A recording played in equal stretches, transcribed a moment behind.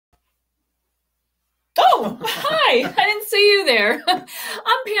Oh, hi. I didn't see you there. I'm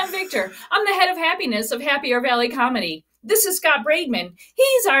Pam Victor. I'm the head of happiness of Happier Valley Comedy. This is Scott Braidman.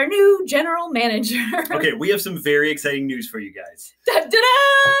 He's our new general manager. Okay, we have some very exciting news for you guys.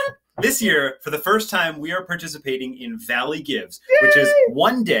 Da-da-da! This year, for the first time, we are participating in Valley Gives, which is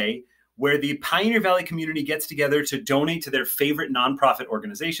one day where the Pioneer Valley community gets together to donate to their favorite nonprofit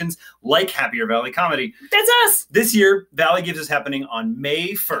organizations like Happier Valley Comedy. That's us! This year, Valley Gives is happening on May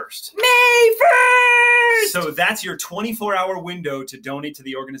 1st. May 1st! So that's your 24-hour window to donate to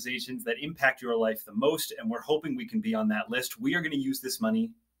the organizations that impact your life the most, and we're hoping we can be on that list. We are going to use this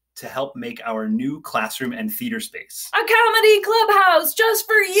money to help make our new classroom and theater space. A comedy clubhouse just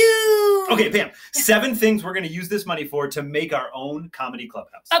for you! Okay, Pam, 7 things we're going to use this money for to make our own comedy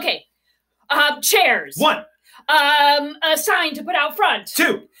clubhouse. Okay. Chairs. 1. A sign to put out front.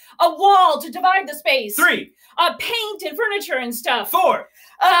 2. A wall to divide the space. 3. Paint and furniture and stuff. 4.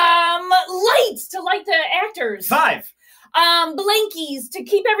 Lights to light the actors. 5. Blankies to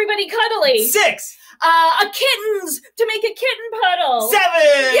keep everybody cuddly. 6. Kittens to make a kitten puddle. 7.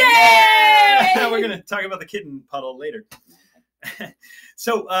 Yay! We're going to talk about the kitten puddle later.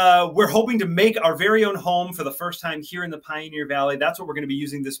 So we're hoping to make our very own home for the first time here in the Pioneer Valley. That's what we're going to be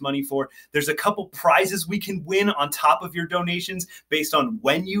using this money for. There's a couple prizes we can win on top of your donations based on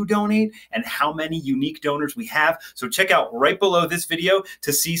when you donate and how many unique donors we have. So check out right below this video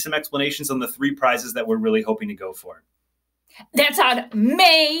to see some explanations on the 3 prizes that we're really hoping to go for. That's on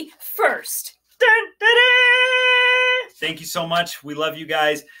May 1st. Dun, dun, dun! Thank you so much. We love you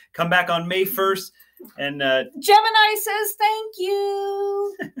guys. Come back on May 1st. And Gemini says thank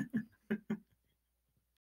you.